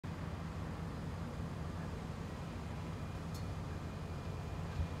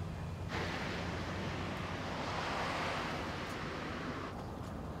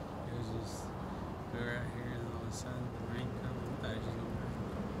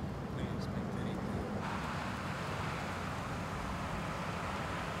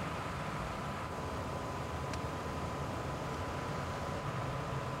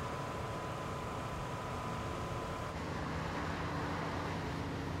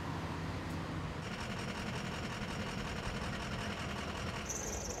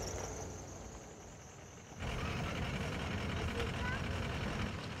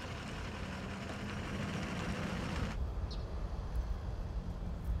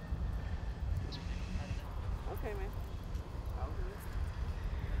Okay, man.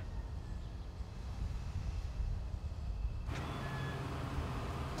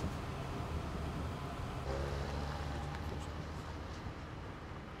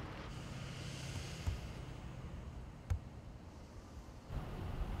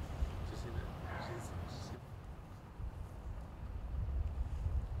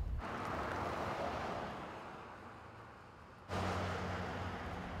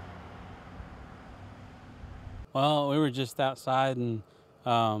 Well, we were just outside and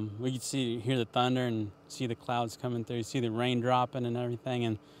we could hear the thunder and see the clouds coming through, see the rain dropping and everything.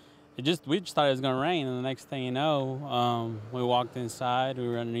 And we just thought it was going to rain. And the next thing you know, we walked inside, we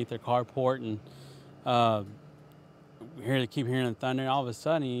were underneath their carport and uh, keep hearing the thunder. And all of a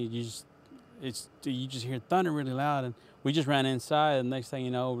sudden, you just hear thunder really loud. And we just ran inside. And the next thing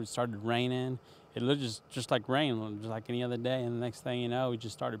you know, it started raining. It looked just like rain, just like any other day. And the next thing you know, it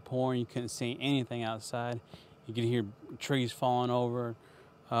just started pouring. You couldn't see anything outside. You could hear trees falling over.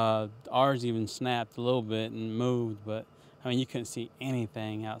 Ours even snapped a little bit and moved, but I mean, you couldn't see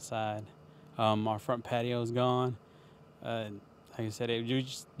anything outside. Our front patio was gone. Like I said, it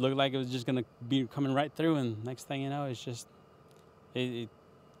just looked like it was just gonna be coming right through, and next thing you know, it just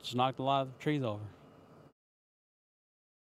knocked a lot of the trees over.